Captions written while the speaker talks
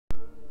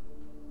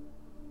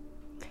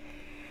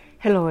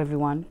Hello,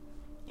 everyone.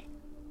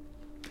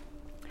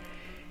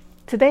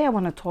 Today I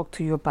want to talk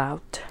to you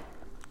about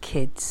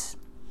kids.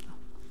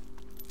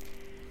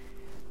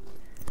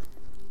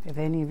 If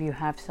any of you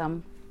have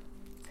some,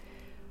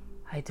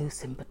 I do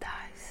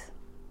sympathize.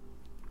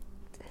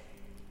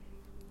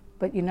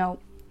 But you know,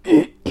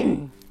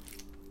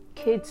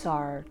 kids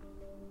are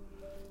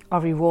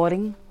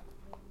rewarding.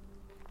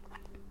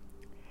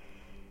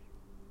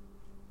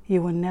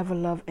 You will never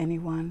love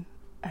anyone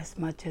as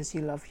much as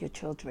you love your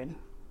children.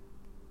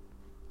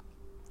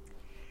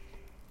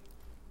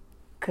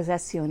 Because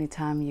that's the only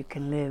time you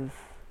can live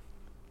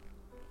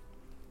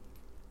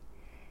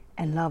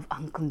and love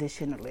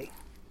unconditionally.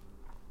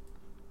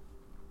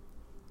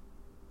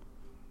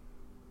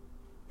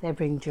 They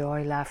bring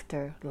joy,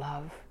 laughter,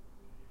 love.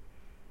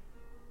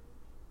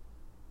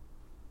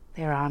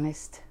 They're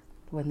honest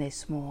when they're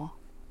small.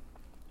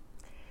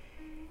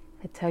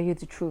 I tell you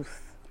the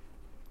truth.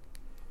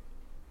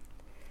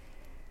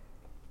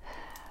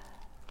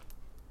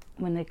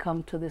 When they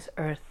come to this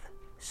earth,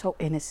 so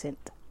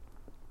innocent,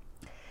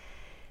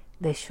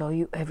 they show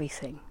you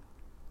everything.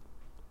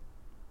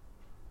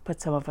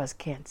 But some of us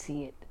can't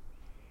see it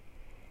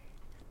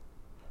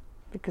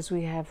because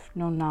we have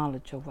no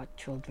knowledge of what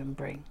children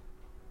bring.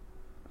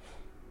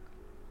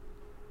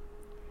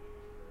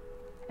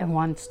 And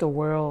once the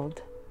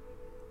world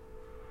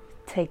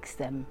takes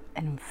them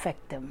and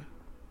infects them,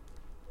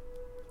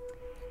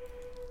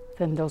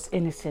 then those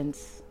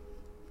innocents,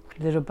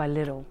 little by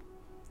little,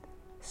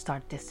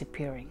 start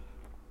disappearing.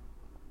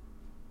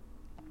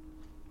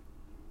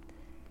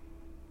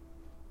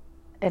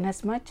 And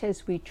as much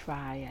as we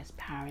try as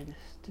parents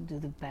to do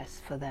the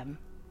best for them,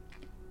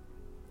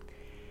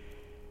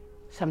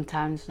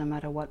 sometimes no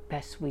matter what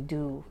best we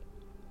do,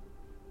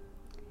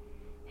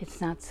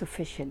 it's not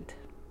sufficient.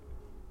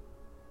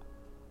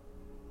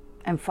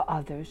 And for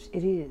others,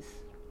 it is.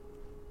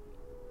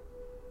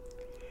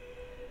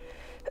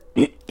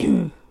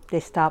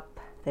 They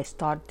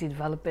start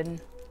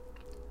developing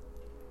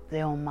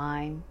their own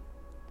mind,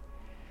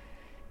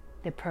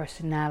 their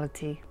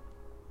personality,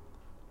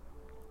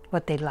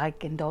 what they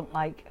like and don't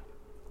like.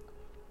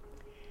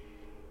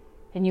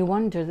 And you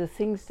wonder the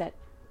things that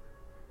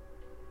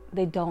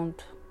they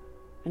don't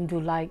and do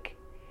like,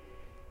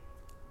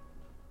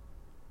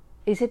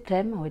 is it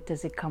them or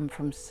does it come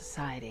from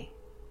society?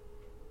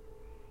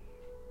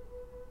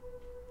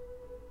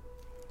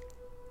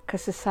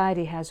 Because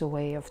society has a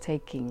way of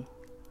taking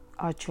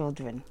our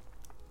children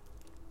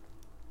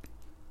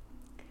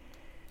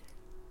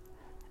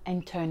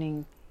and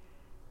turning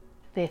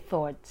their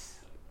thoughts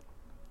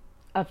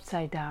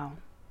upside down.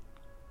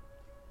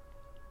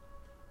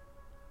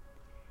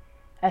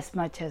 As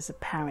much as a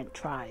parent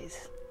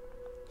tries,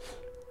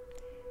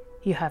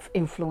 you have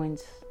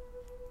influence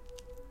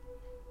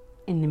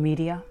in the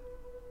media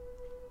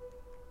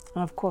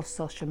and of course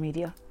social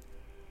media.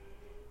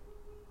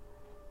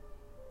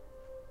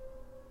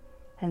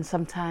 And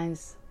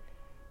sometimes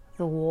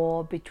the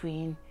war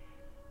between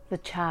the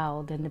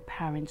child and the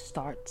parent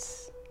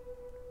starts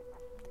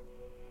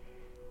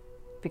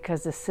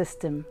because the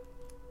system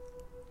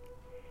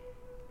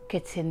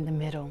gets in the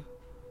middle.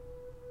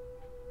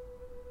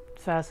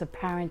 So as a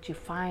parent, you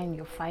find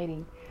you're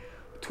fighting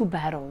two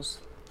battles.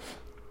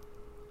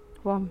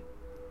 Well,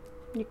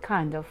 you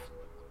kind of.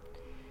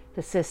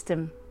 The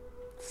system,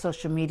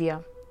 social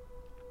media,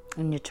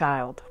 and your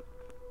child.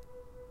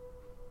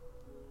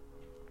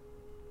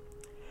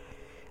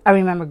 I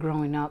remember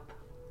growing up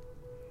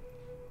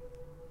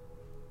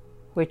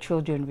where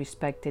children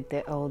respected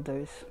their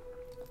elders.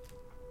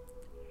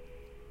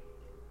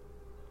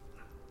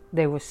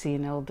 They were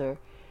seeing elder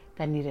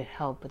that needed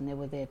help and they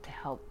were there to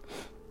help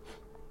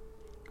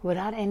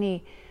without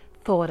any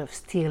thought of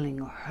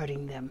stealing or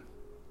hurting them,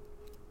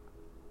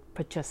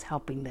 but just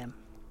helping them.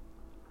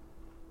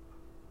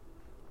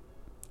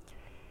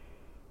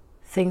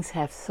 Things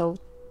have so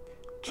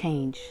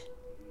changed,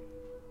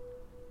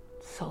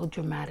 so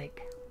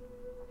dramatic,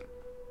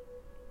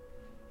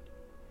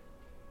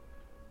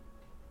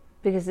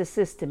 because the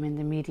system and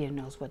the media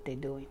knows what they're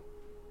doing.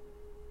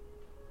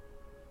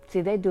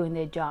 See, they're doing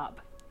their job.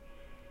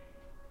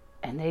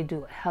 And they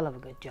do a hell of a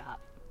good job.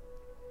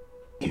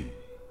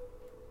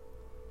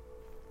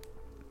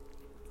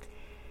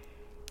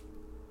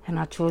 And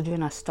our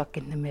children are stuck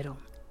in the middle.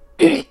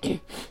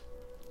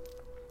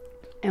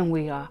 And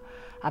we are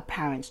our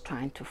parents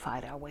trying to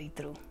fight our way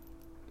through.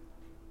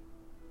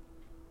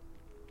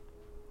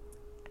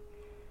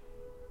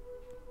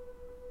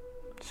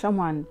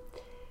 Someone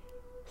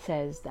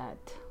says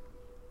that,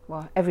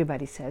 well,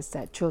 everybody says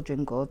that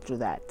children go through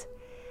that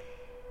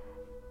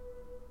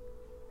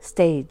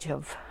stage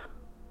of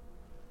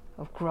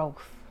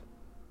growth.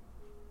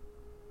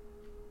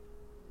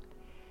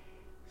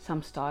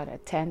 Some start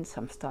at 10,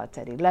 some start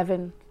at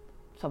 11,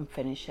 some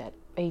finish at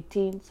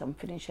 18, some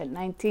finish at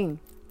 19.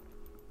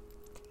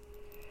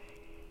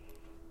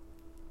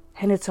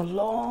 And it's a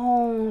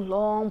long,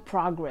 long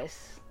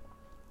progress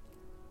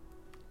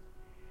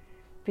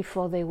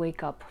before they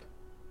wake up.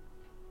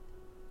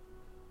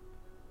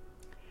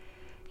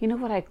 You know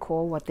what I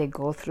call what they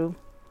go through?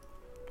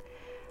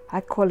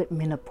 I call it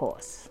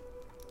menopause,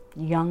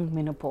 young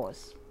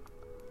menopause.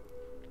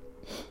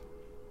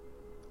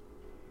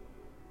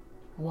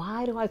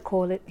 Why do I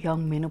call it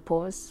young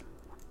menopause?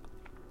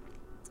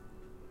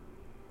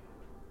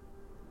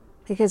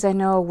 Because I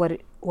know what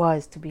it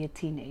was to be a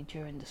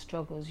teenager and the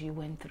struggles you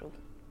went through.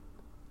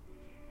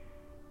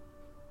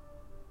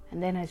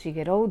 And then as you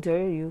get older,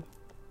 you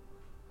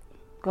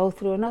go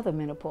through another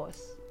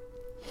menopause.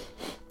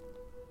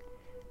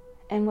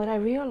 And what I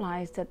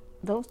realized that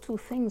those two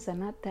things are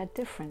not that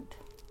different.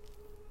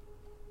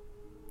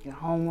 Your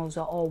hormones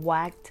are all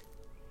whacked.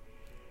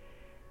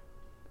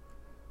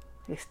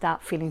 You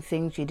start feeling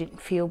things you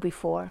didn't feel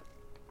before.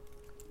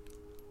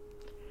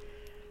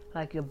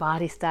 Like your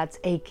body starts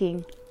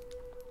aching.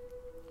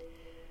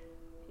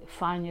 You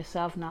find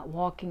yourself not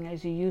walking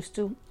as you used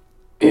to.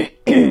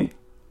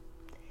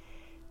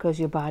 Because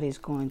your body is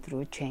going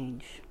through a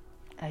change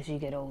as you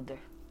get older.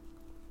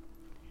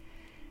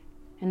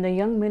 And the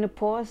young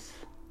menopause,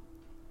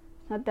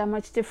 not that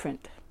much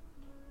different.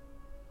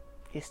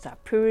 You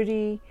start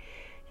puberty,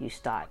 you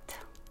start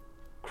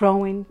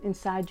growing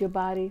inside your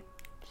body,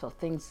 so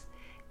things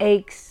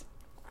aches,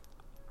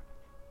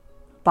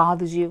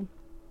 bothers you.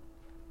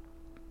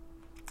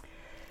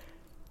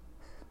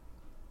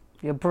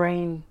 Your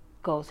brain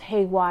goes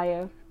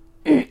haywire.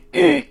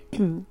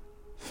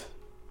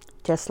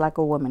 Just like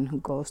a woman who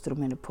goes through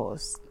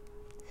menopause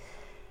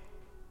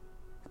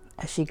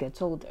as she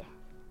gets older.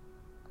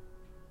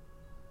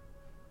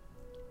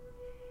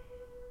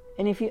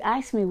 And if you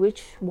ask me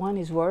which one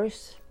is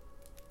worse,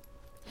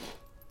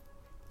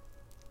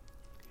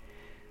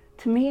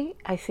 to me,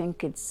 I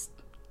think it's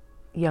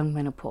young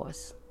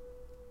menopause.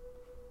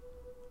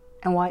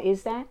 And why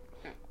is that?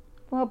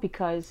 Well,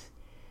 because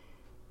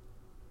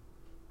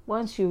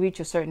once you reach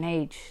a certain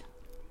age,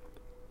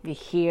 you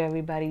hear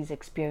everybody's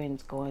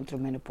experience going through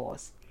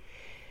menopause.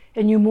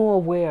 And you're more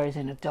aware as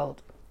an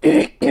adult.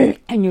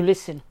 And you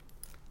listen.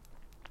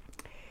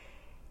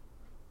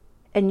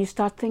 And you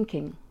start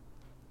thinking,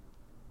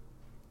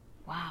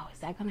 wow, is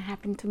that going to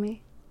happen to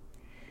me?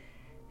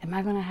 Am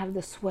I going to have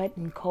the sweat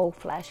and cold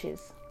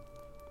flashes?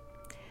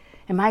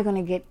 Am I going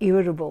to get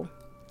irritable?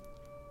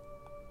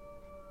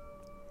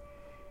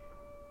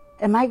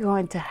 Am I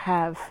going to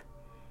have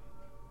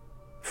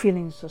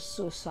feelings of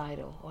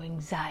suicidal or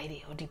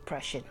anxiety or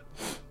depression?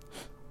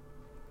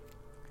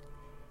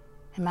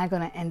 Am I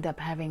going to end up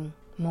having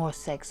more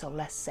sex or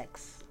less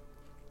sex?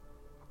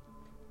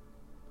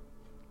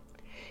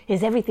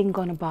 Is everything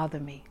going to bother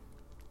me?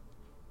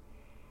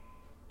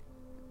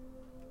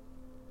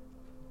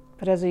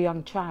 But as a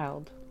young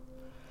child,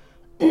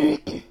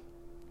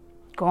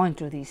 going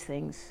through these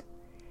things,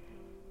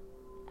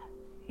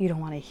 you don't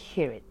want to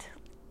hear it.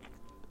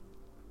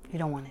 You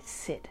don't want to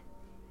sit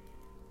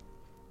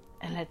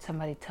and let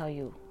somebody tell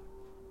you,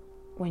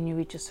 when you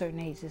reach a certain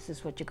age, this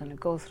is what you're going to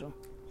go through.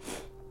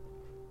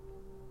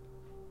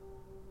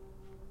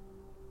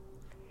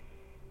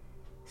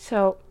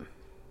 So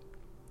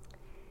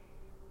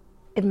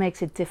it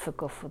makes it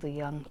difficult for the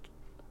young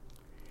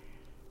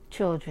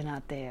children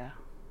out there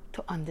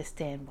to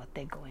understand what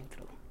they're going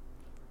through,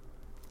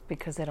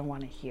 because they don't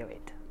want to hear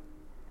it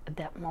at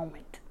that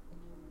moment.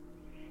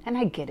 And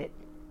I get it.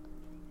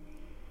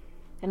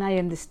 And I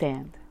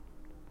understand.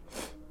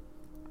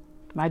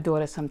 My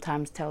daughter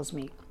sometimes tells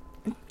me,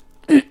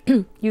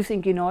 you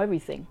think you know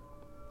everything.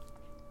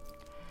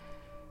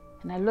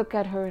 And I look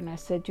at her and I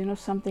said, you know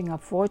something,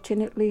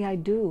 unfortunately I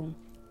do.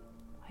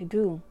 I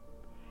do.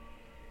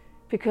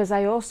 Because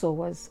I also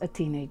was a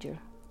teenager.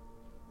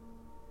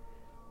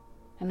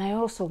 And I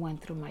also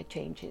went through my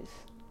changes.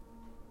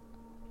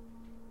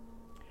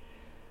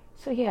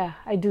 So yeah,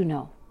 I do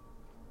know.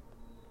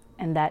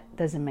 And that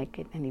doesn't make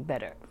it any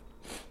better.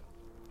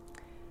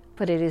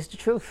 But it is the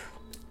truth.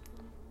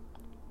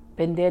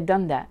 Been there,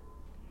 done that.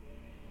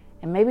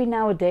 And maybe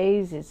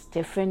nowadays it's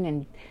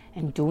different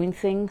in doing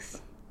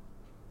things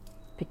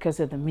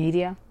because of the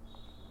media.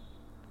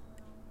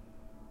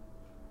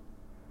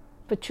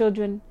 But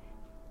children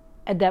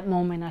at that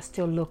moment are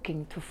still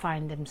looking to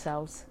find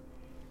themselves.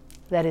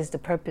 That is the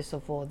purpose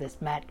of all this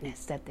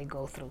madness that they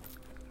go through.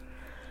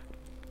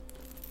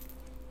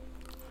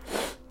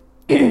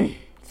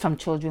 Some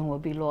children will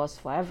be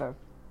lost forever.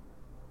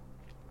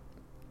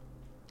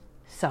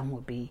 Some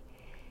will be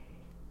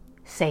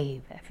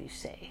saved,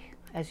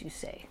 as you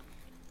say.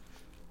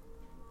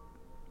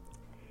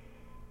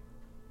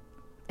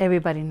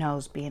 Everybody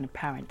knows being a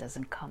parent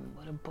doesn't come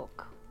with a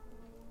book.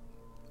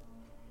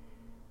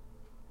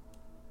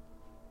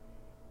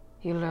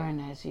 You learn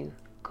as you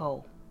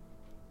go.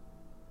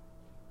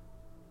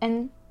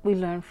 And we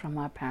learn from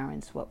our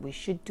parents what we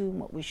should do and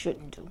what we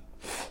shouldn't do.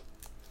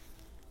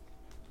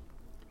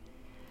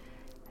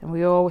 And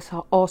we always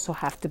also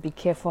have to be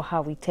careful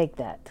how we take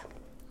that.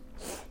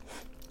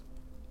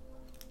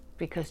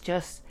 Because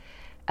just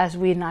as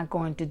we're not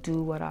going to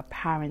do what our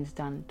parents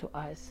done to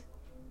us,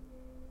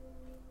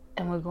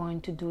 and we're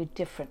going to do it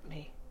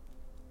differently,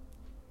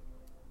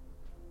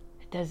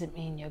 it doesn't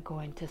mean you're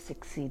going to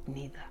succeed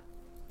neither.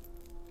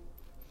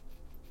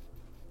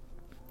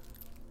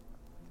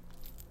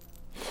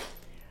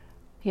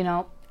 You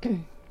know,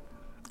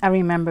 I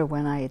remember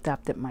when I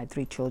adopted my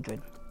 3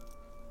 children,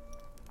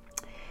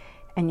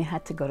 and you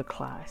had to go to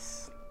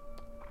class,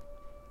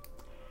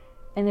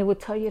 and they would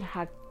tell you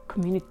how to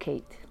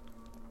communicate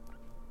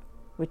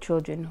with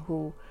children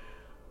who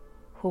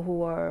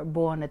were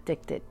born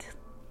addicted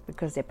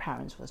because their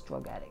parents was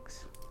drug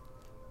addicts.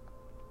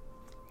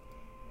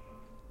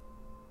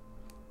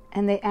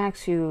 And they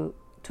ask you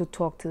to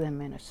talk to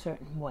them in a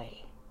certain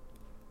way.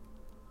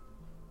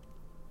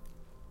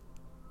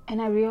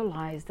 And I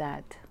realized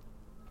that,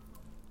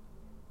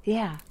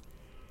 yeah,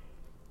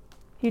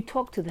 you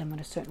talk to them in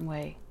a certain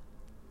way.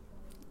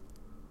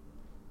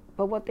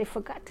 But what they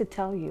forgot to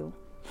tell you,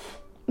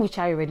 which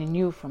I already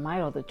knew from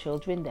my other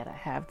children that I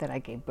have, that I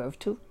gave birth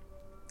to,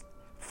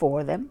 4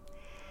 of them,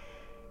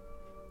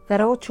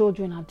 that all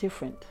children are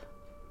different.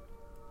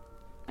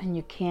 And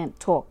you can't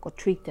talk or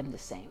treat them the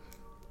same.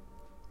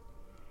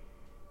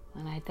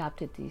 When I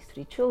adopted these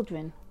 3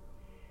 children,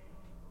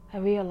 I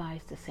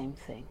realized the same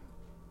thing.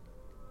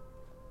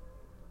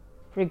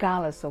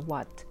 Regardless of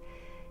what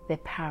their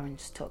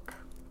parents took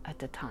at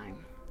the time.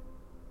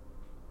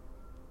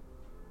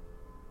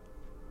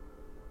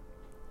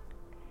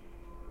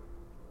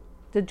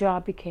 The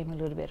job became a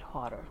little bit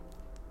harder.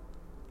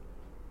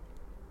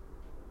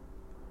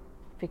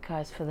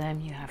 Because for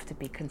them you have to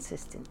be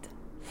consistent.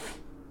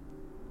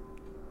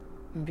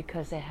 And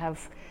because they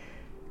have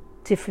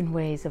different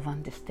ways of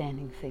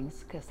understanding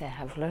things, because they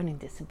have learning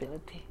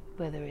disability,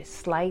 whether it's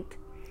slight,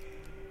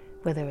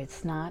 whether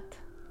it's not,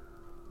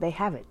 they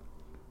have it.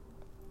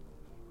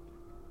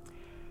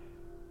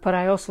 But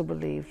I also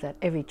believe that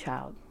every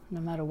child,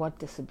 no matter what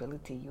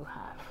disability you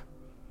have,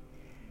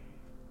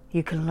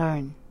 you can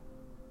learn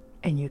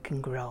and you can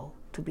grow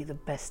to be the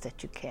best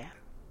that you can.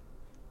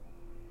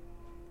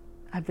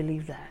 I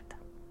believe that.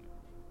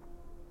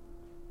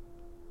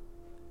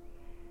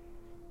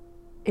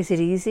 Is it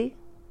easy?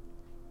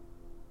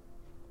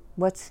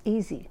 What's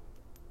easy?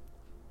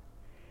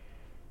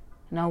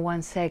 No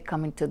one said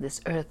coming to this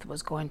earth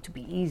was going to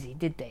be easy,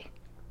 did they?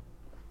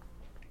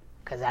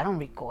 Because I don't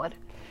record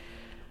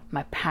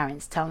my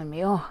parents telling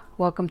me, oh,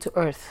 welcome to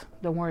earth.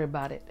 Don't worry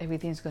about it.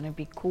 Everything's going to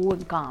be cool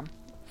and calm.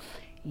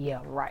 Yeah,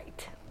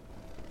 right.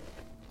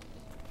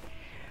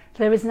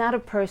 There is not a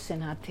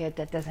person out there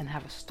that doesn't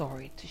have a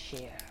story to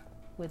share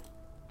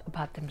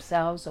about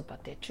themselves,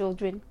 about their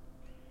children.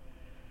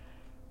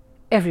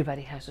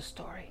 Everybody has a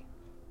story.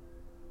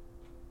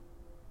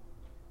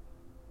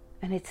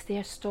 And it's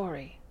their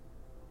story.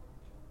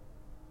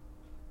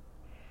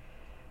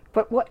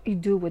 But what you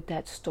do with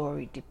that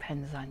story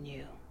depends on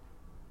you.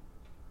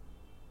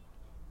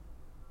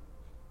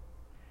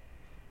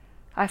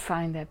 I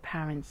find that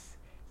parents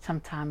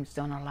sometimes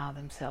don't allow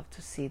themselves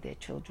to see their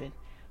children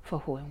for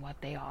who and what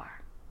they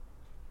are,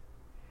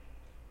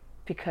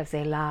 because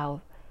they allow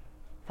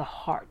the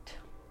heart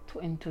to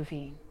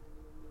intervene.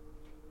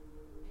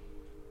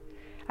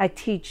 I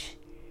teach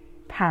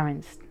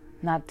parents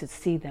not to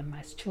see them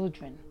as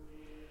children,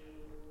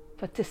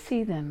 but to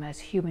see them as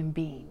human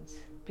beings,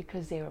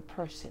 because they're a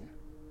person.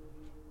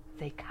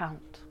 They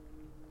count.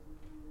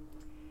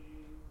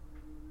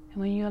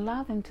 And when you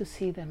allow them to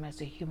see them as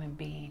a human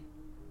being,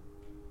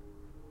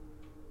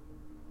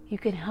 you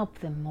can help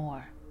them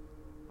more.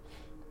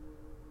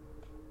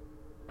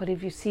 But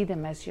if you see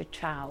them as your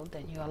child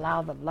and you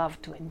allow the love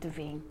to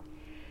intervene,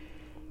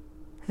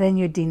 then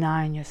you're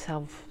denying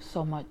yourself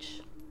so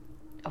much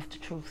of the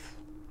truth.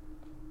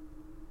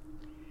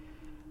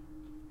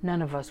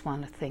 None of us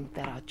want to think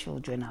that our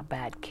children are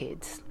bad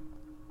kids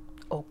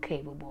or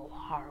capable of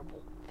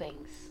horrible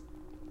things.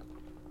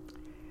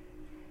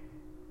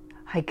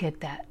 I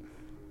get that.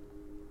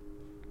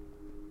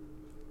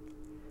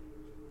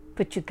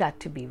 But you got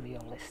to be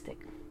realistic.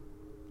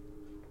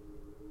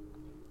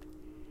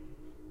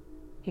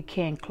 You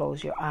can't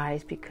close your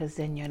eyes, because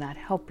then you're not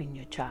helping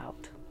your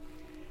child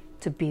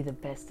to be the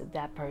best that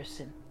that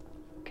person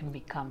can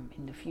become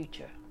in the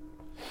future.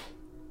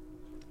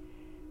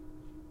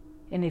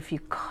 And if you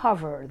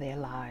cover their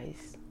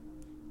lies,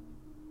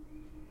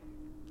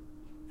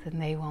 then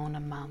they won't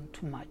amount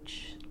to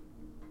much.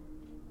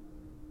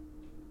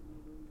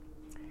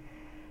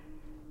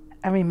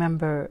 I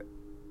remember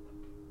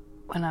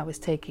when I was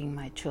taking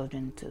my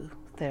children to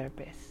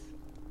therapists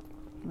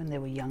when they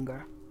were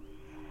younger,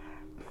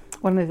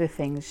 one of the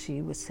things she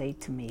would say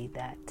to me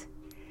that,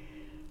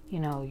 you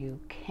know, you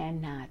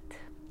cannot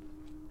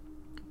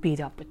beat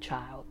up a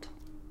child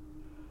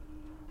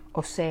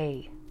or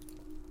say,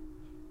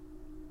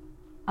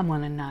 I'm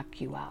going to knock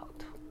you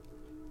out.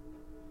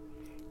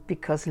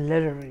 Because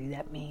literally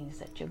that means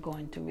that you're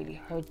going to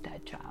really hurt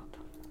that child.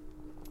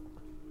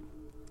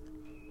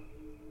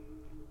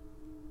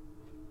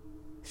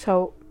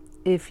 So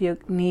if you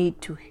need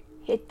to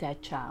hit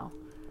that child,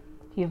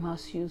 you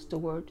must use the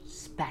word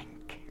spank.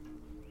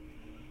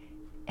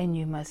 And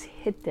you must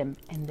hit them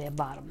in their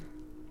bottom.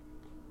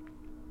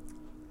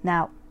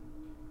 Now,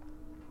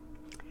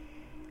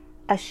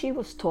 as she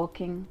was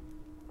talking,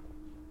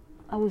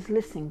 I was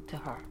listening to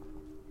her.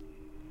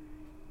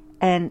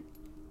 And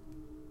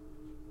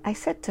I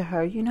said to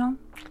her, you know,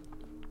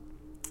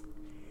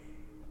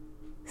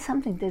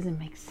 something doesn't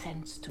make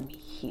sense to me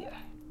here.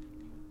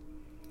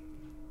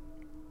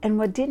 And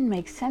what didn't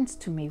make sense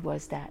to me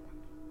was that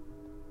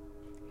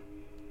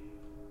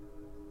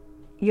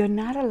you're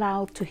not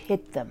allowed to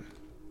hit them,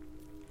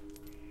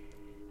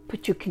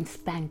 but you can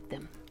spank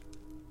them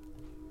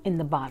in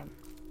the bottom.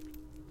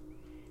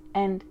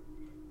 And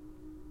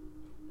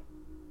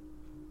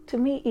to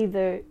me,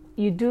 either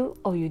you do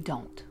or you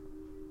don't.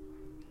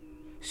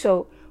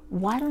 So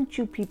why don't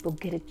you people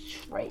get it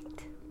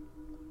straight?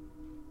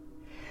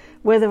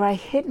 Whether I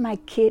hit my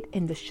kid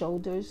in the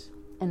shoulders,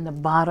 in the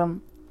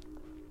bottom,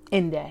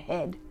 in their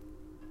head,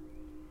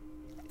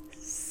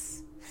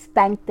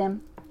 spank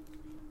them,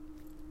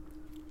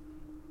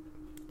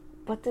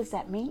 what does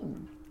that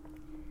mean?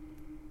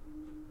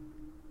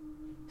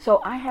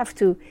 So I have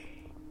to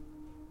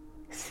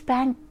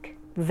spank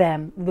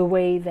them the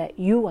way that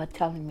you are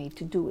telling me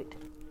to do it.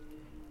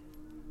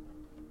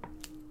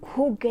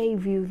 Who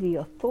gave you the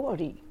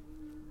authority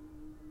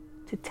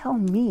to tell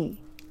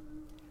me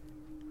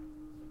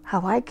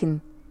how I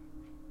can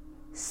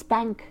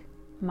spank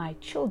my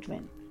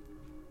children?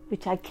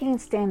 Which I can't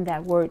stand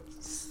that word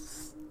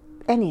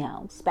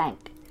anyhow,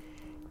 spank.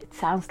 It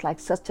sounds like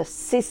such a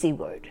sissy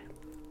word.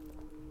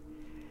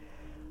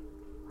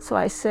 So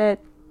I said,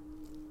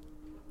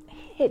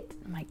 hit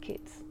my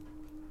kids.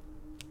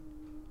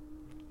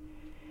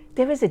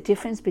 There is a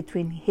difference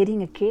between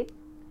hitting a kid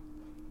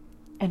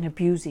and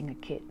abusing a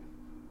kid.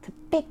 It's a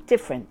big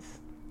difference.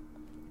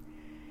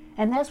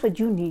 And that's what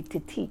you need to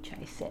teach,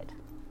 I said.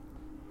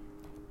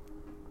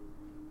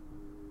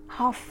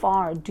 How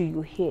far do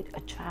you hit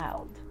a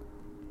child?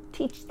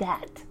 Teach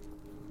that.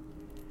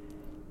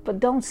 But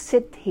don't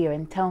sit here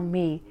and tell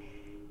me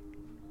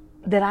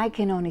that I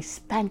can only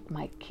spank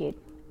my kid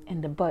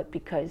in the butt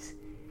because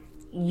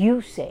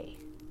you say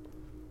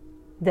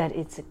that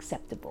it's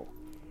acceptable.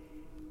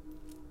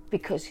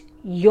 Because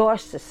your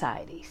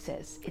society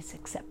says it's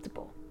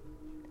acceptable.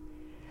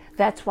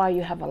 That's why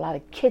you have a lot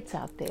of kids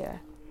out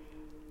there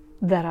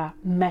that are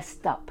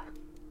messed up.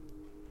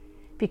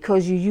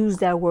 Because you use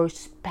that word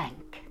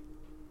spank.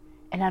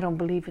 And I don't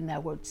believe in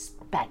that word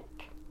spank.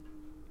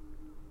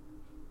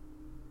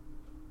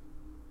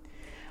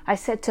 I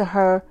said to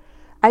her,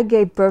 I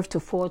gave birth to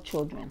 4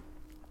 children.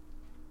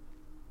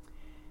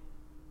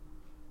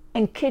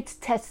 And kids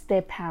test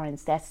their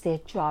parents. That's their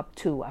job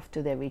too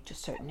after they reach a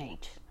certain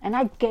age. And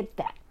I get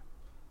that.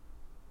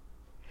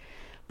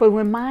 But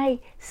when my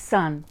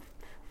son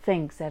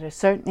thinks at a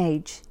certain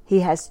age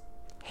he has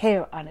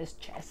hair on his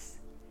chest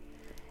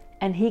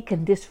and he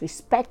can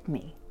disrespect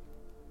me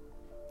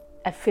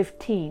at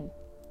 15,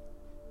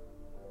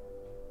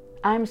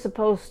 I'm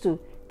supposed to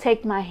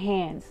take my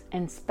hands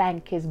and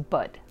spank his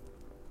butt.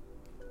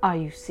 Are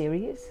you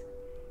serious?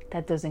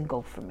 That doesn't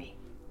go for me.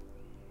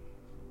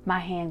 My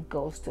hand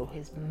goes through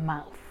his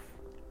mouth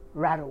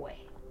right away.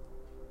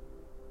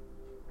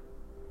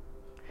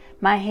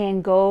 My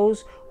hand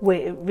goes where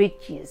it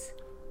reaches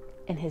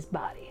in his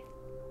body.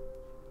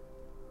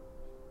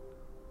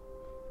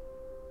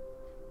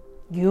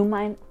 You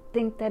might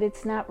think that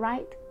it's not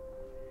right,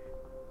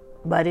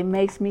 but it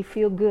makes me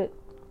feel good.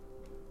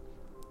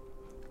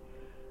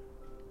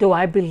 Do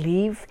I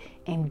believe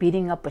in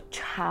beating up a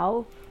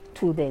child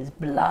till there's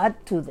blood,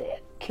 till the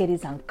kid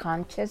is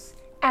unconscious?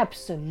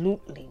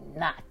 Absolutely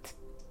not.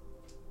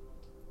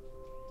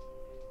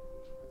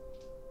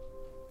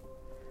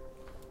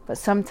 But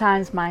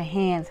sometimes my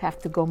hands have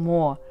to go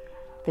more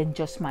than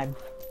just my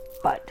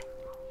butt.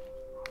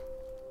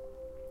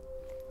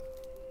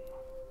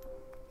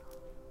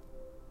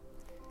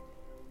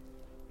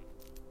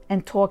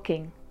 And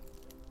talking.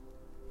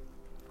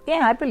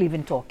 Yeah, I believe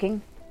in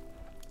talking.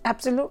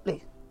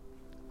 Absolutely.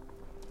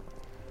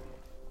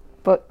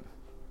 But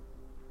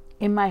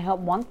it might help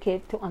one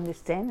kid to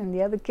understand and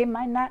the other kid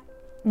might not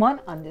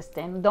want to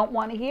understand, don't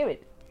want to hear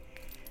it.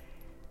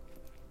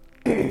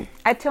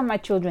 I tell my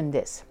children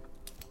this.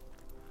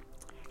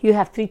 You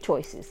have 3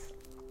 choices.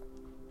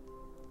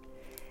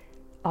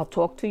 I'll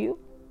talk to you.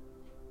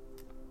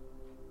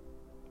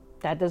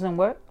 That doesn't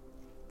work.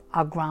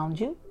 I'll ground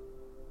you.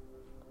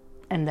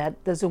 And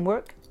that doesn't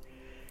work.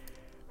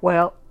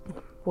 Well,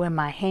 when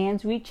my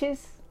hands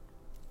reaches,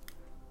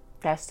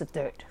 that's the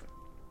 3rd.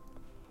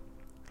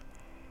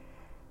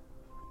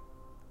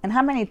 And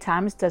how many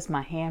times does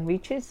my hand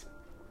reaches?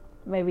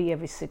 Maybe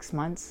every 6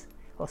 months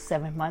or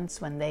 7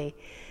 months when they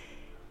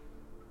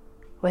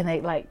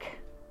like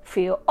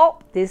feel, oh,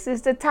 this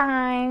is the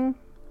time.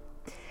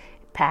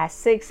 Past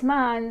 6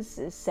 months,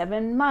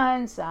 7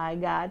 months, I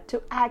got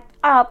to act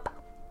up.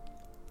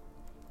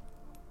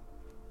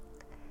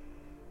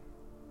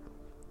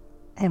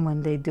 And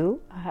when they do,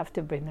 I have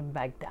to bring them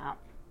back down.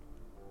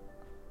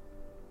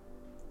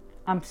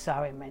 I'm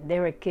sorry, man.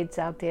 There are kids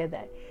out there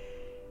that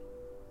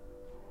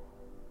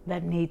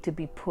need to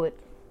be put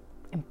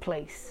in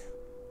place.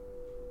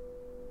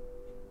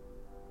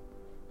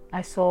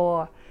 I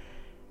saw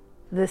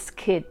this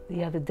kid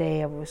the other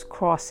day. I was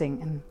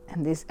crossing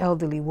and this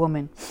elderly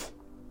woman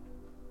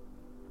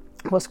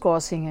was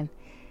crossing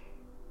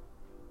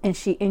and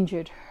she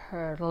injured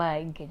her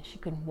leg and she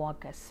couldn't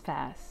walk as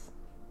fast.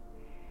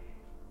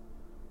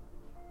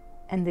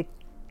 And the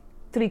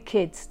 3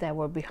 kids that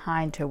were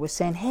behind her were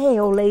saying, "Hey,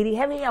 old lady,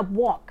 hurry up,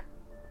 walk."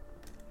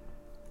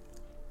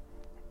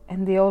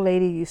 And the old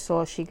lady, you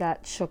saw, she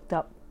got shook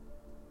up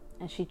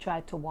and she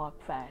tried to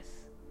walk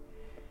fast.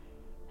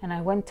 And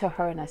I went to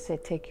her and I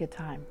said, "Take your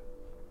time.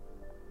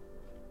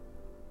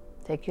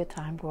 Take your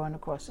time going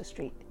across the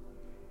street.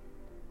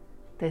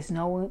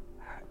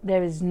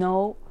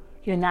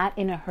 You're not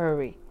in a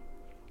hurry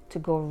to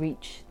go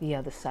reach the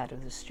other side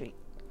of the street."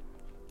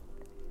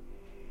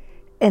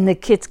 And the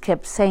kids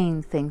kept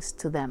saying things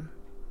to her.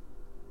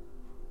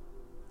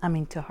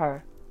 And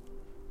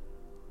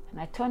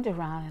I turned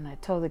around and I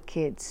told the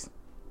kids,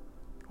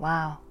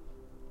 "Wow,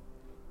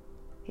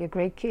 you're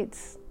great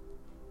kids."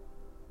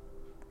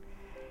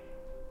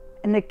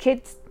 And the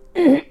kids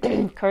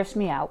cursed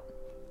me out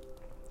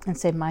and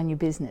said, "Mind your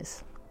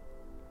business."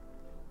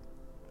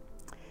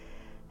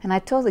 And I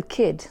told the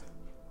kid,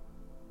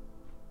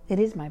 it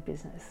is my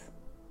business.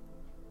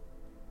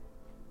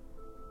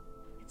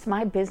 It's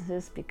my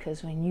business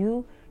because when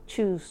you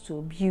choose to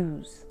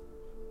abuse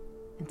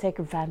and take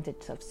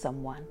advantage of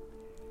someone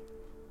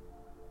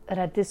that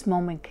at this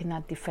moment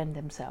cannot defend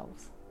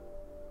themselves,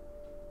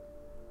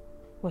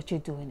 what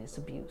you're doing is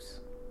abuse.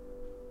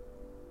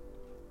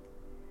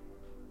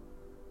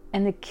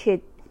 And the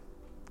kid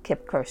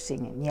kept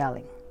cursing and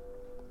yelling.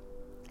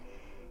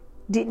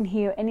 Didn't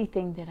hear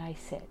anything that I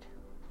said.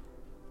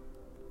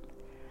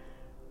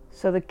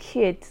 So the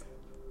kid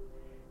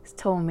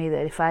told me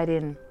that if I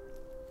didn't,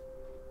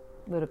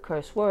 with a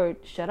curse word,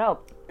 shut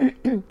up,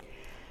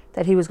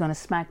 that he was going to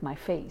smack my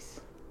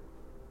face.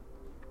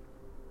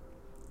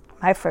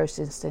 My first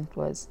instinct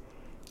was,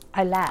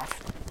 I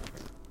laughed.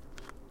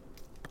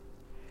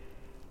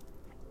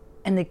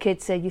 And the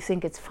kid said, "You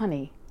think it's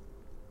funny?"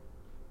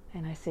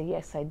 And I said,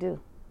 "Yes, I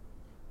do."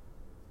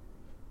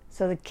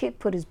 So the kid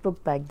put his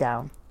book bag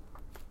down.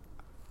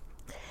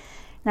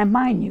 Now,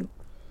 mind you,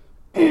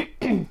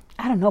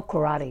 I don't know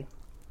karate,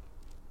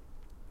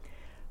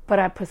 but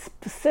I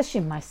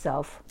positioned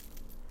myself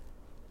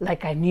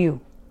like I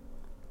knew.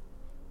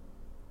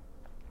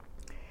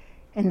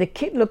 And the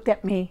kid looked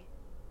at me,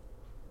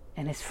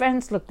 and his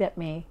friends looked at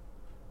me,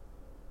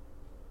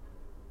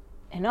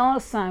 and all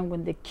of a sudden,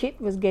 when the kid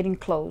was getting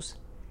close,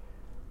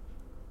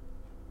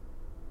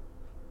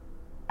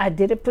 I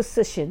did a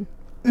position,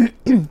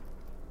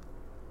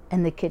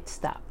 and the kid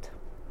stopped.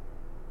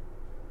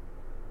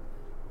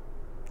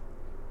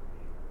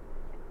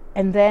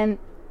 And then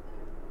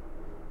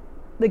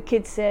the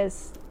kid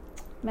says,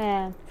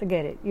 "Man,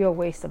 forget it. You're a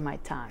waste of my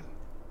time."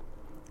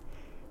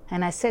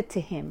 And I said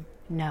to him,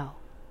 "No,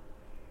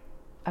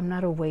 I'm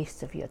not a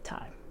waste of your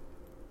time.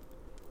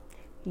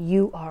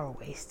 You are a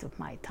waste of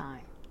my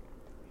time."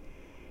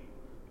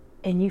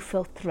 And you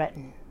felt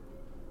threatened.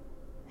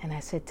 And I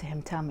said to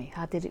him, "Tell me,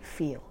 how did it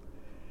feel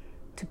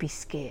to be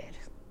scared,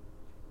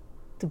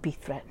 to be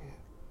threatened,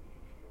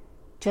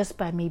 just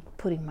by me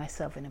putting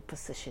myself in a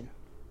position?"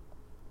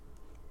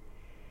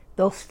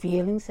 Those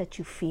feelings that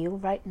you feel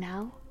right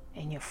now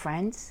and your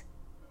friends,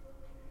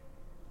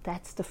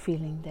 that's the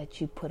feeling that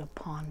you put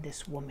upon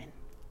this woman.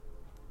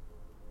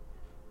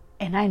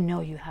 And I know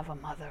you have a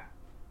mother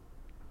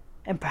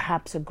and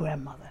perhaps a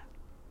grandmother.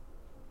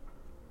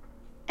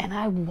 And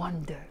I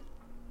wonder,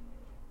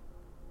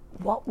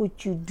 what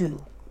would you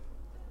do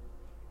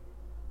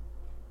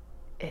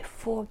if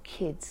 4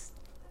 kids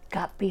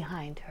got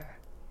behind her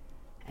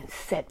and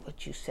said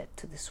what you said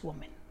to this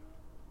woman?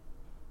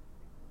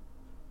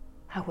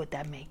 How would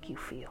that make you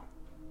feel?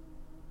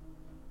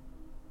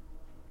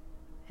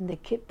 And the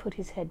kid put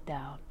his head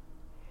down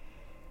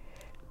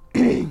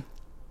and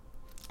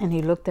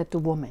he looked at the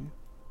woman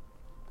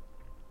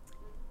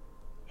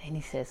and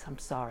he says, "I'm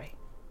sorry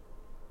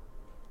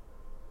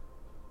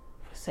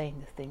for saying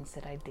the things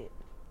that I did."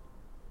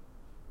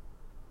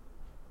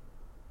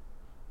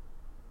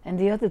 And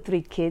the other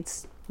 3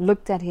 kids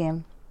looked at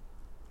him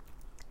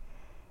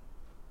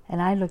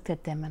and I looked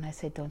at them and I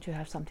said, "Don't you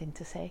have something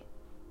to say?"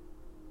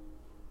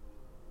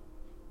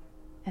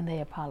 And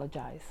they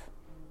apologized.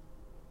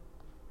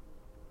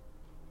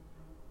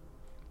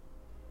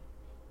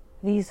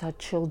 These are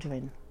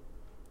children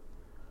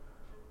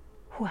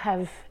who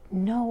have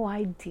no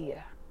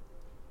idea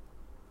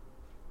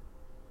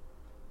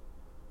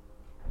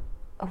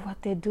of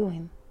what they're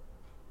doing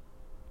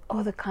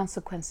or the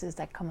consequences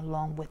that come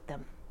along with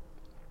them.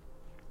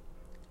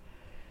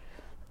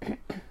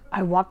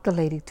 I walked the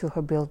lady to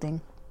her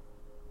building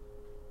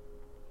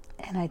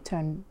and I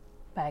turned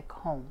back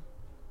home.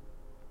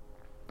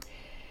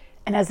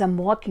 And as I'm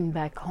walking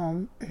back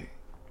home,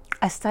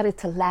 I started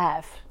to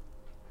laugh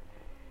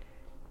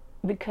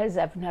because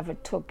I've never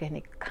took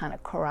any kind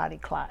of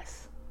karate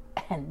class.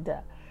 And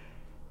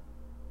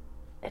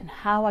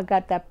how I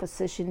got that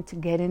position to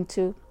get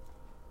into,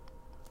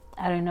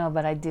 I don't know,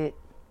 but I did.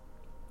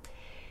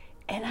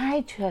 And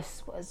I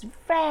just was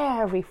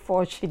very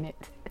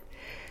fortunate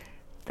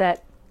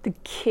that the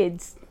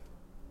kids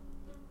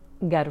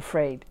got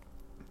afraid.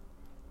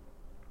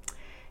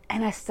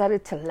 And I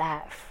started to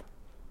laugh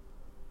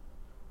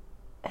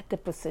at the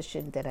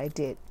position that I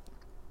did.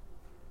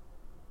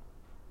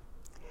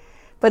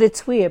 But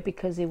it's weird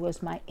because it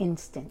was my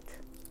instinct.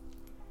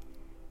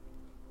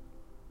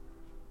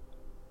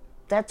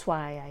 That's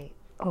why I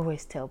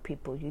always tell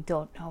people you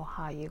don't know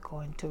how you're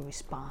going to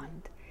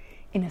respond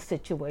in a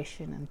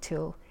situation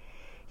until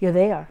you're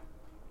there.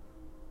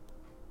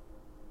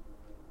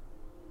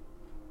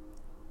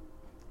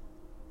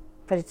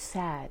 But it's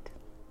sad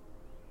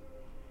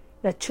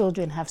that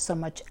children have so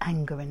much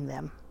anger in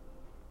them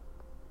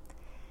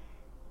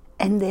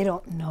and they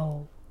don't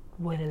know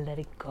where to let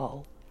it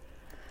go.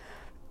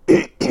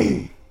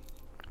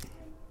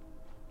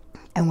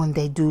 And when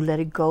they do let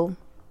it go,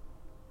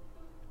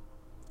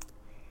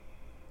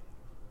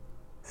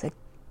 they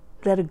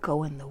let it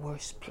go in the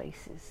worst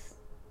places,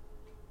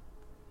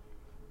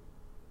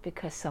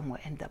 because some will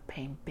end up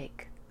paying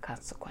big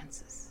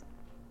consequences.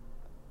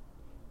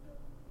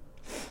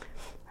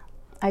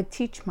 I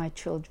teach my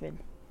children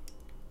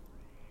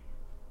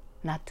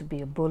not to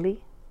be a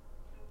bully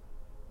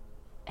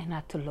and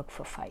not to look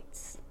for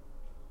fights.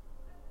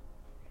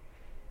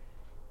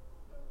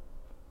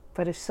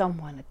 But if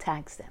someone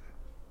attacks them,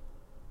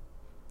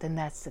 then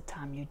that's the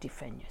time you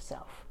defend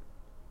yourself.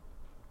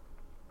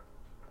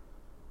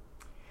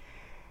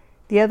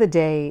 The other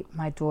day,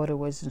 my daughter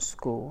was in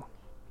school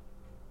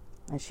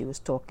and she was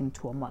talking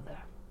to her mother.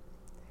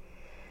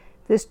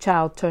 This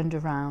child turned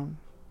around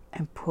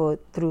and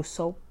threw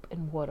soap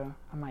and water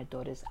on my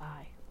daughter's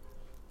eye.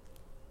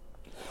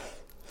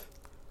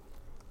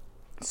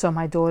 So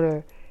my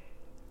daughter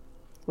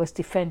was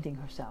defending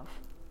herself.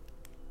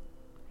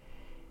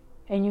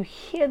 And you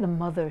hear the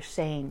mother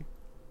saying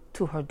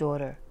to her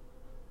daughter,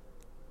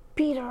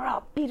 beat her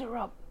up,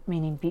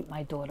 meaning beat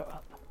my daughter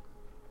up.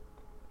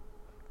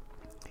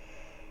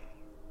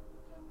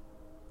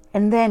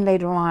 And then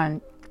later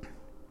on,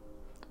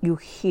 you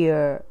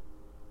hear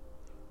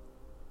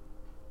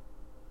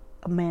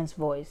a man's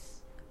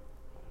voice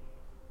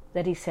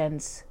that he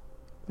sends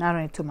not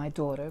only to my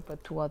daughter,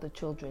 but to other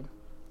children.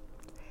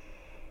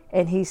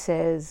 And he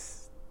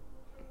says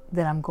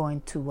that I'm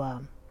going to,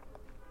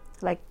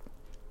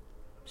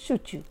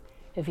 shoot you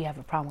if you have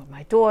a problem with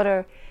my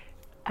daughter.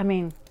 I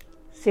mean,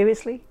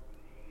 seriously?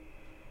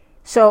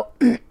 So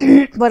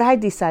what I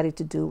decided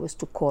to do was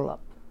to call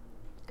up.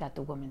 Got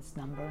the woman's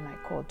number and I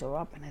called her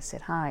up and I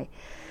said, hi.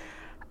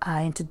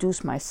 I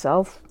introduced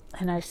myself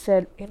and I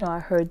said, I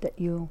heard that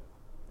your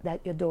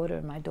daughter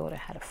and my daughter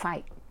had a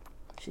fight.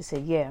 She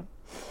said, yeah.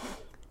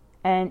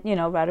 And,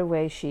 right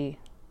away she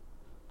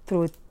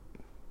threw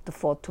the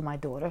fault to my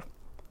daughter.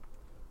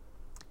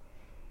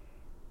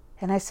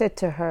 And I said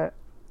to her,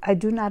 I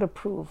do not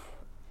approve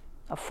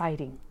of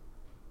fighting,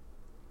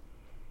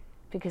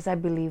 because I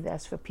believe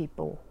that's for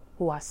people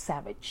who are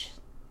savage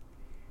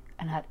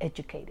and not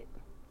educated.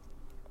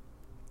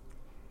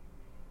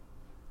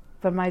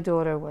 But my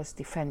daughter was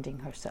defending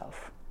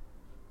herself.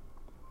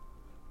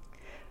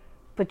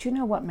 But you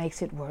know what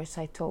makes it worse,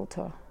 I told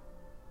her.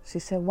 She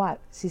said, what?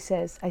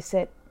 I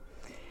said,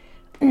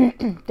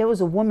 there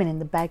was a woman in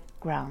the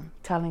background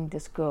telling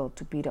this girl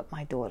to beat up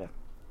my daughter.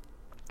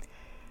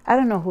 I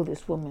don't know who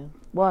this woman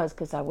was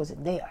because I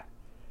wasn't there.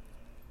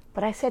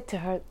 But I said to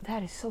her,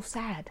 that is so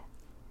sad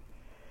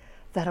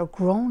that a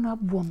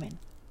grown-up woman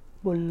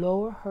will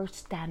lower her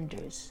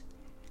standards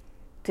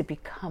to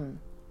become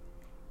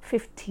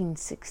 15,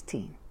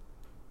 16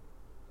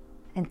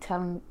 and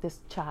telling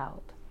this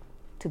child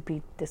to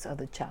beat this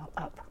other child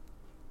up.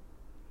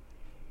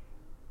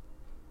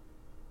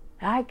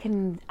 I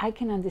can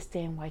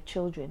understand why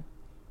children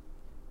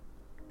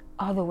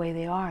are the way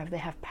they are if they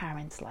have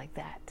parents like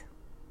that.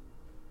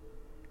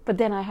 But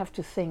then I have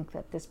to think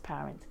that this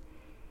parent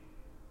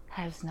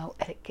has no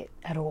etiquette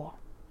at all.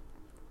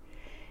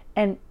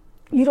 And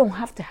you don't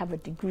have to have a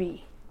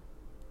degree.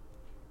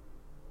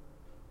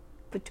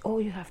 But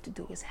all you have to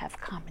do is have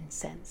common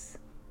sense.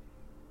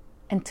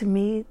 And to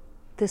me,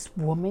 this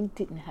woman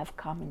didn't have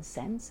common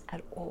sense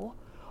at all,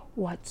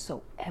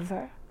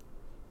 whatsoever.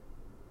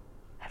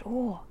 At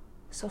all.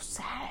 So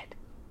sad.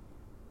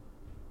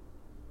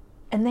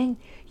 And then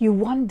you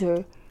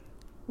wonder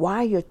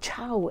why your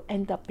child will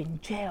end up in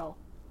jail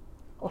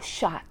or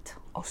shot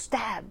or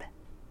stabbed.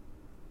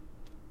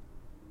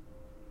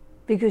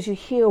 Because you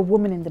hear a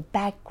woman in the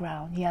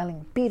background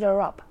yelling, beat her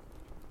up.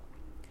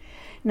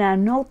 Now,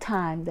 no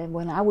time that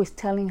when I was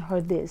telling her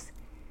this,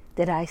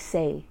 did I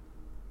say,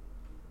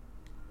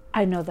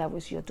 I know that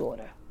was your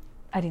daughter.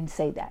 I didn't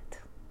say that.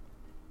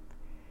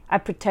 I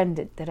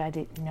pretended that I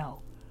didn't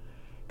know.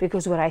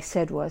 Because what I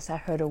said was, I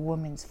heard a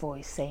woman's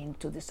voice saying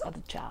to this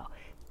other child,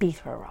 beat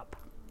her up.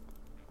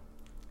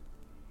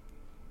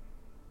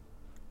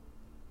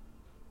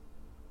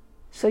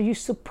 So you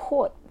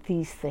support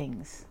these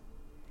things.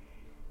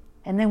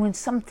 And then when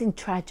something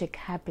tragic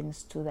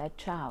happens to that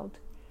child,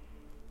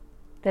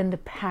 then the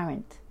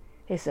parent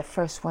is the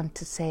first one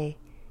to say,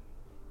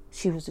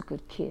 she was a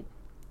good kid.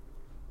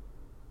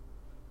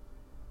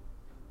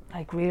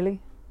 Like, really?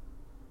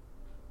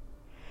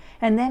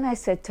 And then I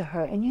said to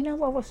her, and you know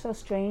what was so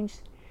strange?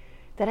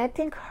 That I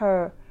think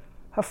her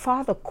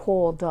father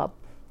called up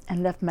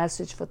and left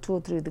message for 2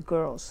 or 3 of the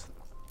girls.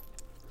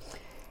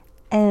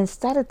 and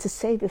started to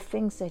say the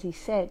things that he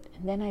said.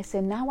 And then I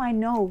said, now I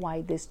know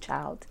why this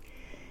child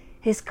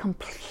is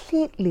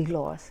completely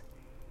lost.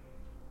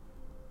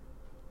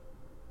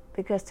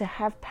 Because to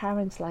have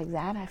parents like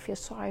that, I feel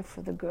sorry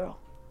for the girl.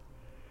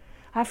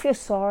 I feel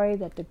sorry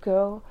that the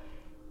girl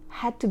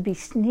had to be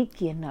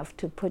sneaky enough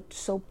to put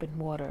soap and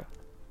water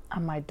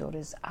on my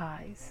daughter's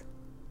eyes.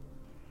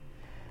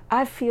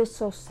 I feel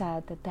so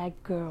sad that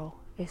that girl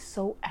is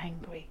so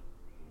angry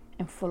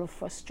and full of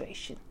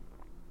frustration.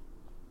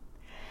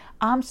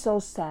 I'm so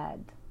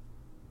sad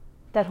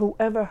that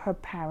whoever her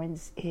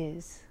parents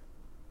is,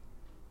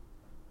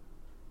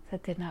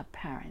 that they're not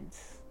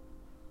parents.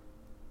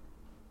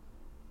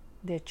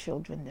 They're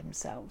children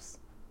themselves.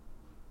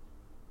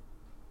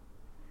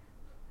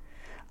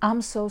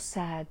 I'm so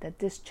sad that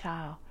this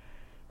child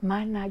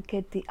might not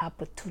get the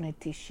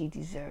opportunity she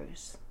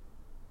deserves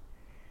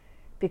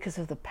because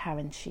of the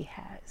parents she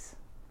has.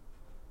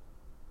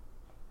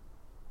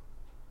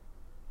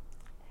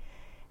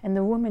 And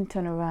the woman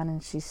turned around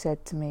and she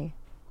said to me,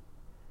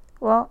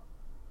 well,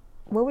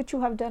 what would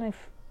you have done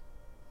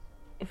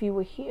if you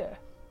were here?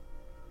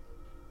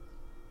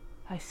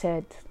 I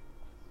said,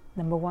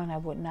 number one, I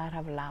would not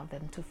have allowed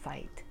them to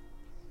fight.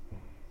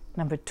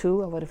 Number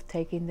two, I would have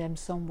taken them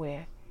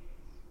somewhere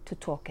to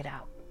talk it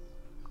out.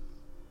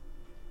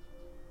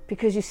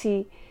 Because you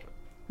see,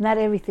 not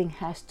everything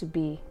has to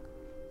be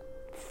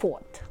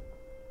fought.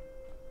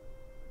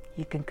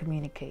 You can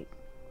communicate.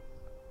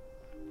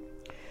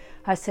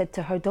 I said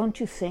to her, don't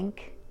you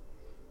think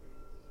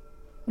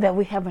that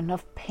we have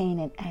enough pain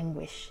and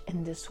anguish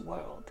in this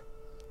world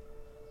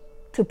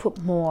to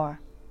put more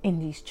in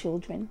these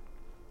children?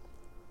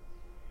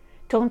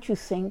 Don't you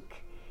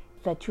think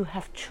that you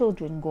have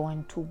children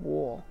going to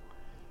war,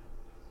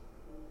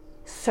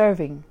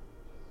 serving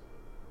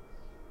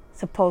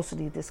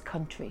supposedly this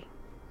country,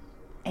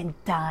 and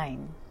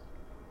dying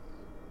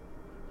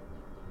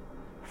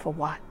for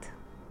what?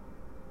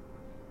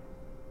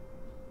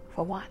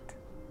 For what?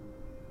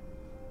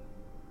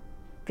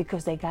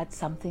 Because they got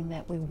something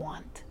that we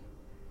want.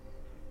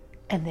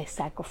 And they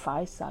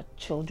sacrifice our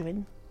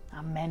children,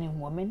 our men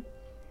and women,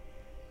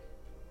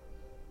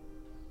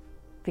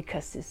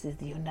 because this is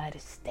the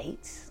United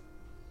States.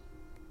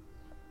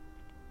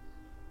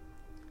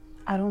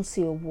 I don't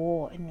see a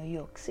war in New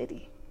York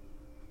City.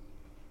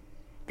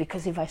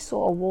 Because if I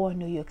saw a war in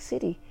New York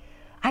City,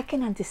 I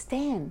can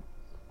understand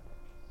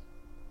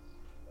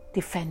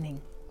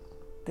defending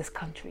this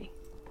country.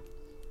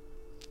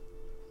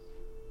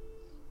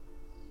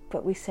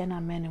 But we send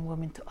our men and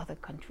women to other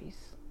countries.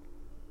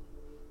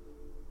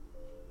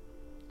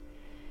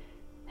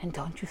 And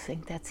don't you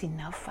think that's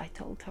enough? I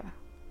told her.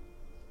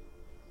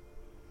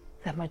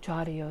 The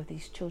majority of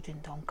these children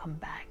don't come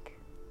back.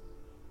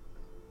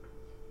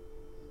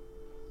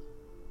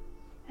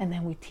 And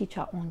then we teach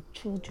our own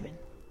children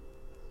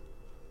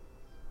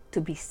to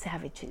be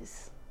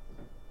savages,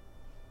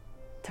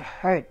 to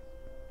hurt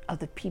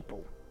other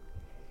people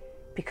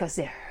because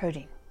they're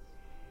hurting,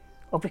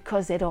 or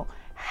because they don't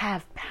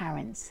have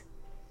parents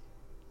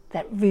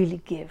that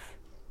really give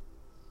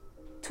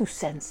 2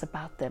 cents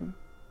about them.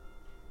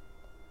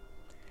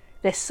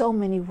 There's so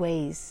many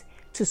ways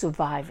to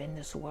survive in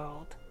this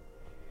world,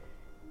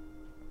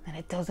 and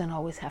it doesn't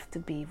always have to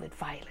be with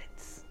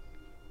violence.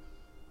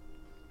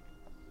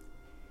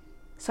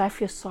 So I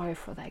feel sorry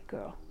for that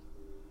girl.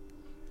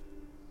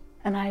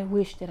 And I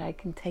wish that I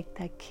can take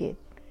that kid,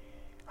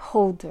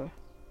 hold her,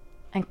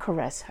 and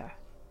caress her,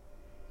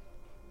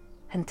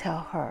 and tell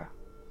her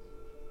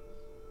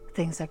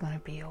things are going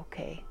to be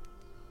okay.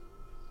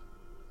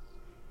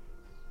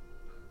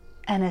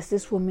 And as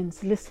this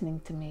woman's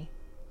listening to me,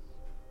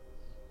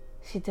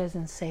 she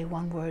doesn't say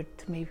one word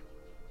to me.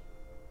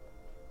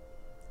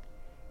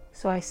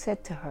 So I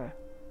said to her,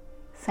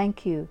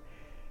 thank you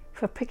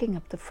for picking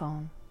up the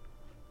phone.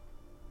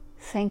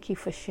 Thank you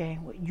for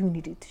sharing what you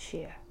needed to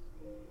share.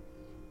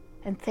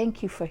 And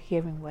thank you for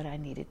hearing what I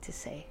needed to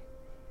say.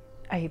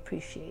 I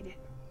appreciate it.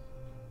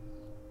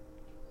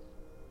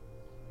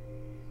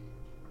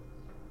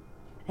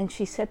 And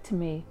she said to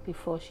me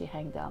before she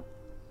hanged up,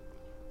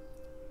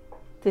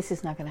 this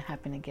is not going to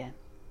happen again.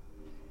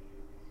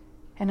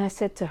 And I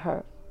said to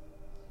her,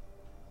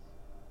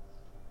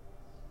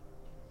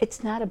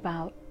 it's not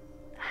about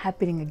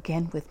happening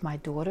again with my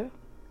daughter.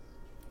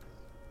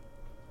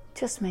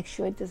 Just make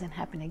sure it doesn't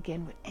happen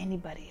again with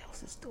anybody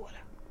else's daughter.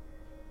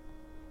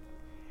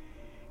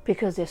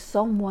 Because there's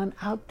someone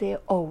out there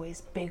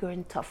always bigger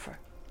and tougher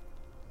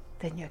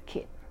than your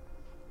kid.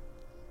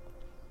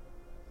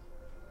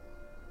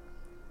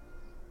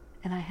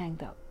 And I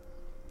hanged up.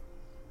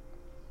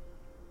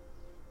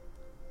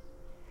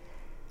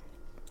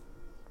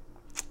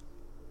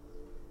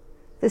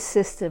 This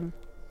system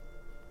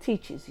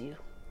teaches you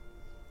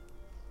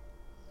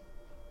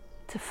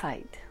to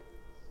fight.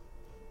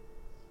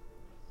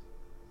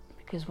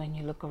 Because when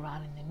you look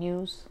around in the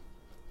news,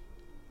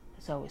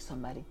 there's always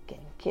somebody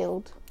getting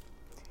killed.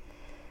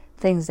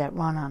 Things that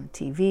run on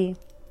TV.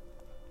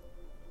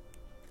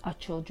 Our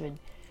children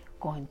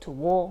going to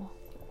war.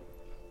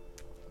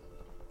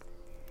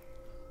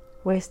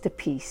 Where's the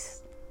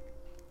peace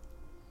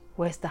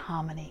Where's the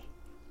harmony?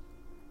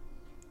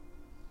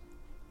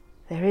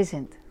 There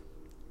isn't.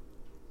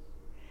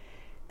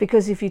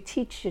 Because if you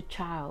teach your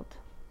child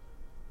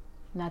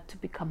not to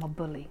become a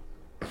bully,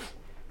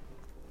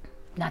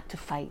 not to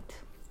fight,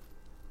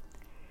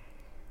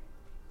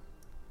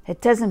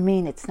 it doesn't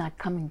mean it's not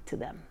coming to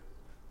them,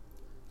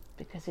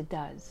 because it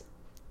does.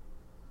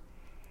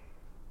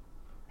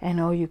 And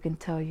all you can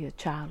tell your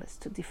child is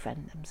to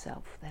defend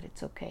themselves, that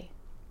it's okay.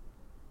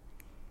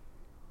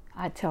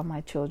 I tell my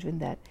children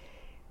that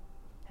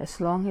as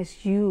long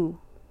as you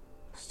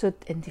stood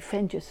and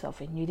defend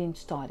yourself and you didn't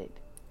start it,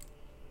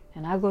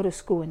 and I go to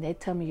school and they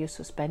tell me you're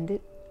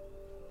suspended,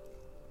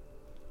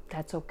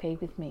 that's okay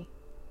with me.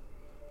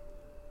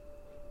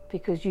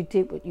 Because you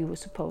did what you were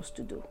supposed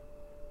to do.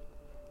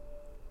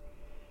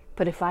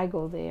 But if I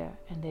go there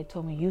and they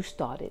told me you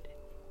started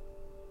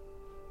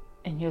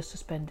and you're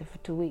suspended for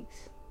 2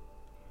 weeks,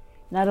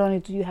 not only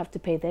do you have to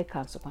pay their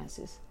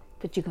consequences,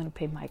 but you're going to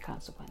pay my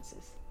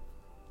consequences.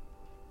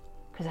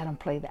 Because I don't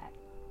play that.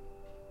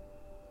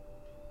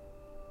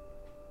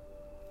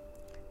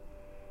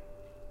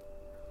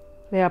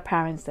 There are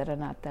parents that are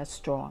not that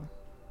strong.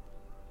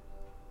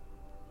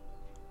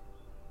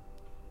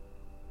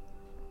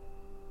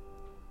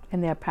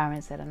 And there are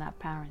parents that are not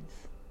parents.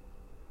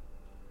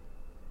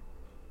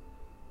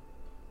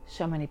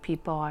 So many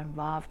people are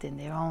involved in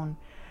their own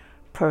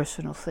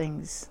personal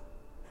things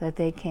that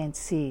they can't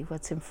see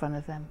what's in front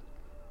of them.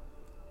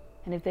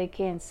 And if they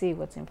can't see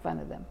what's in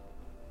front of them,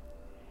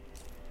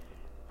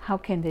 how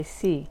can they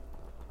see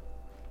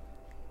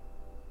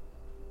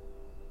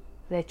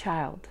their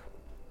child?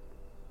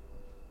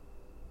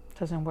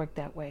 It doesn't work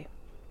that way.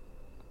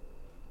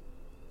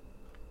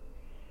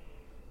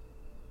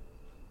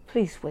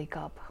 Please wake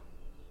up.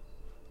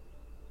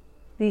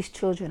 These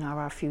children are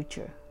our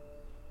future.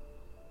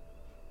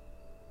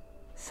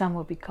 Some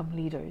will become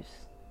leaders.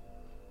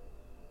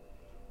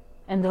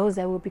 And those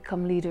that will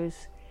become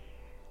leaders,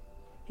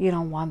 you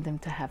don't want them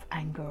to have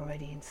anger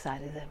already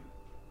inside of them.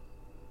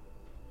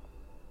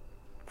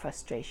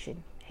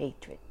 Frustration,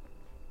 hatred.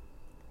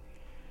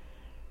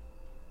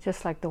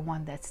 Just like the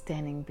one that's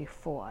standing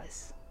before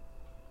us.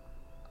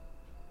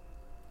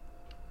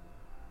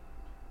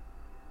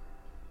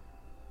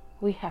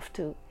 We have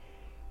to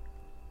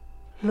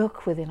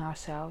look within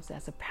ourselves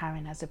as a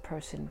parent, as a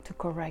person, to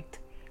correct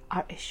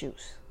our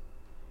issues.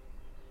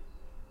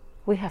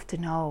 We have to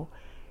know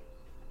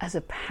as a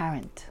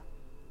parent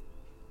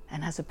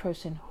and as a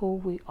person who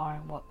we are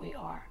and what we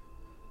are,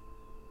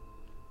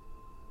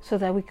 so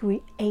that we can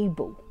be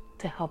able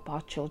to help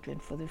our children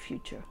for the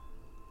future.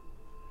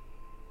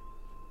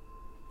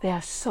 There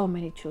are so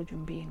many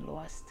children being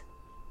lost.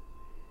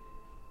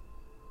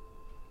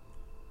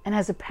 And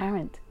as a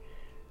parent,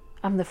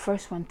 I'm the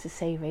first one to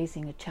say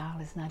raising a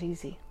child is not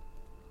easy.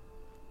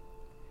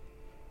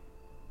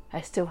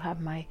 I still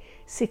have my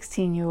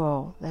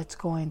 16-year-old that's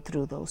going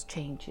through those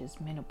changes,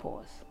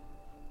 menopause.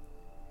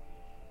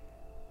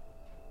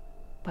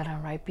 But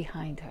I'm right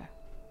behind her.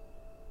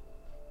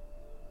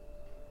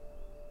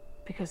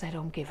 Because I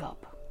don't give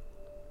up.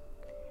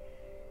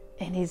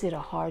 And is it a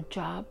hard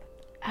job?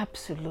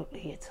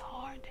 Absolutely, it's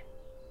hard.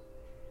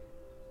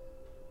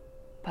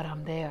 But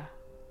I'm there.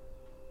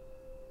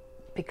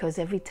 Because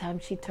every time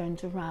she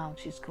turns around,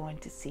 she's going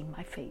to see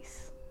my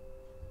face.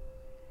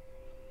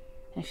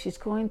 And she's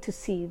going to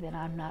see that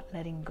I'm not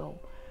letting go,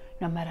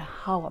 no matter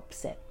how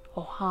upset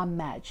or how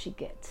mad she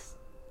gets.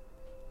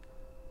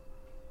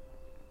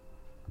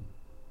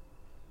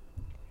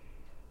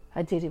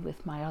 I did it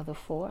with my other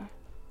 4,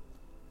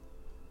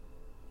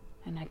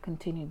 and I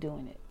continue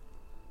doing it.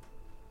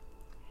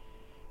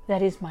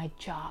 That is my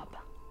job,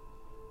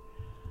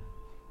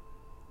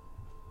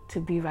 to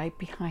be right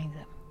behind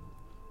them,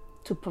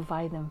 to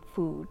provide them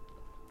food,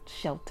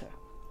 shelter.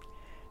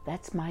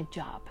 That's my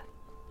job.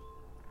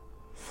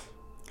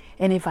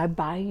 And if I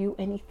buy you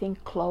anything,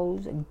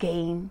 clothes, a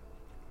game,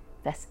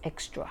 that's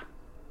extra.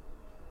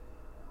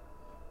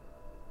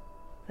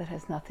 That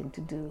has nothing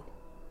to do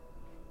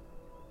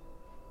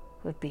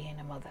with being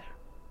a mother.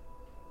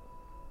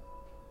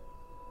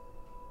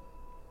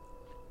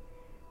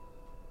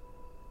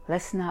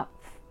 Let's not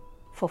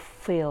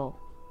fulfill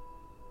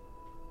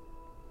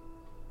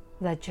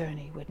that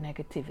journey with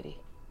negativity,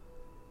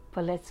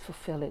 but let's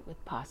fulfill it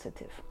with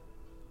positive.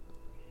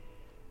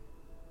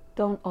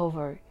 Don't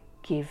over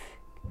give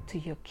to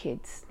your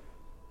kids.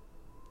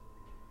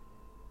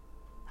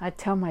 I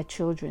tell my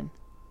children,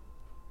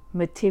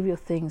 material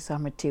things are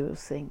material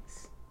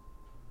things,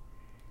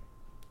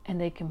 and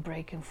they can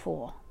break and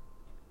fall.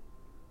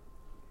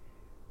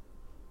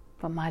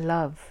 But my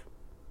love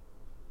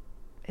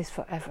is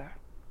forever,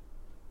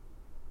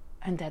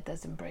 and that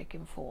doesn't break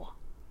and fall.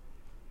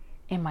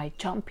 It might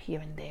jump here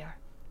and there,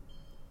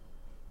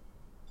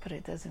 but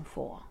it doesn't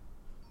fall.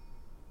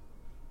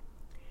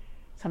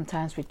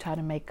 Sometimes we try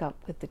to make up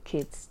with the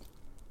kids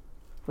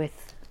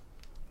with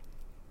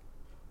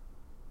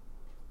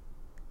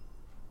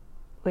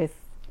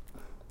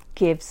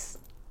gifts,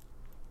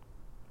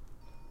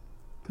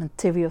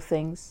 material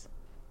things,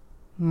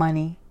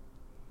 money,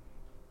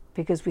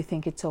 because we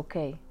think it's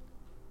okay.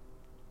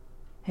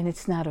 And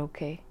it's not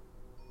okay.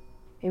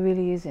 It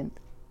really isn't.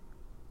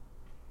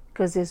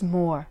 Because there's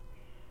more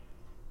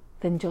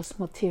than just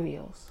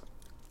materials.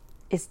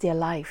 It's their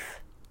life.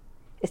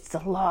 It's the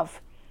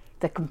love,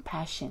 the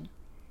compassion,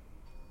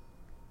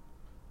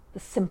 the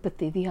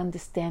sympathy, the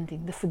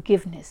understanding, the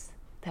forgiveness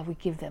that we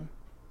give them.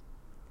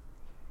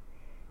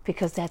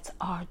 Because that's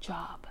our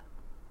job.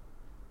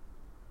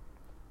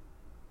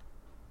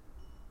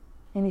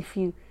 And if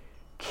you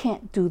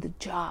can't do the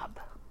job,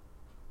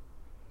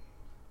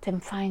 then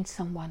find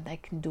someone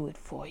that can do it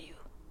for you,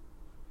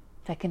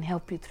 that can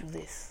help you through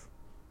this.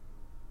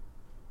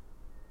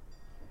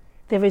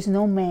 There is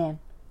no man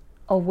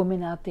or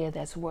woman out there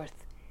that's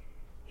worth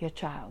your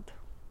child.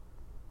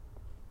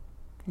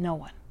 No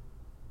one.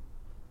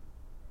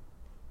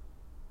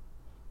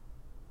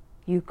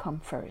 You come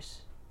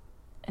first,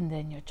 and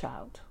then your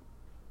child.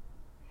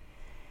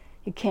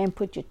 You can't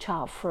put your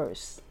child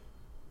first,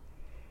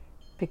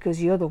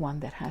 because you're the one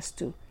that has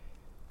to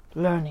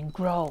learn and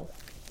grow.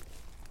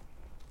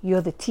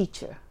 You're the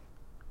teacher.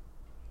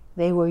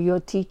 They were your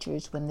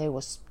teachers when they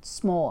were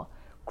small,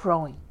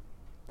 growing.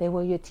 They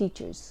were your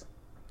teachers.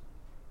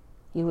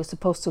 You were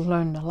supposed to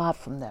learn a lot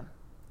from them.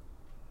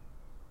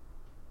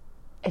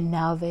 And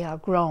now they are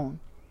grown.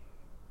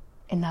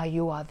 And now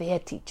you are their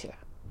teacher.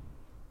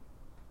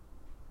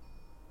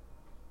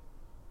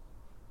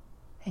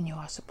 And you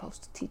are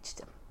supposed to teach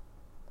them.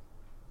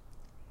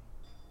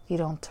 You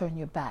don't turn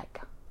your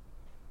back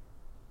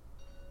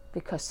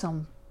because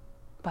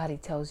somebody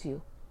tells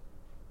you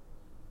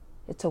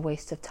it's a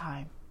waste of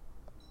time.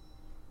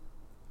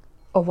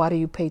 Or why do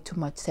you pay too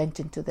much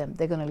attention to them?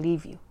 They're going to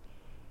leave you.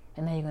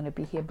 And then you're going to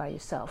be here by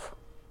yourself.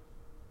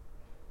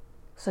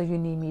 So you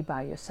need me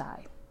by your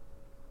side.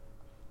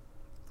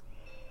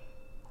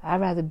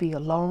 I'd rather be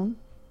alone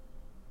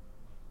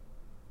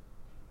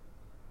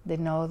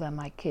than know that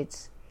my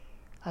kids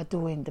are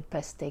doing the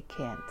best they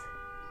can.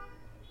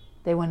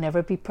 They will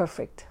never be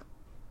perfect.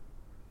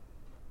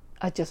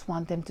 I just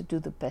want them to do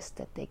the best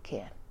that they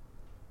can.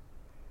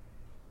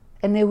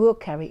 And they will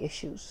carry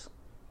issues.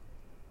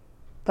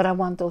 But I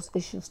want those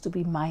issues to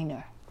be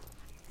minor.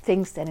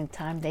 Things that in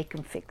time they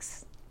can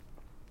fix.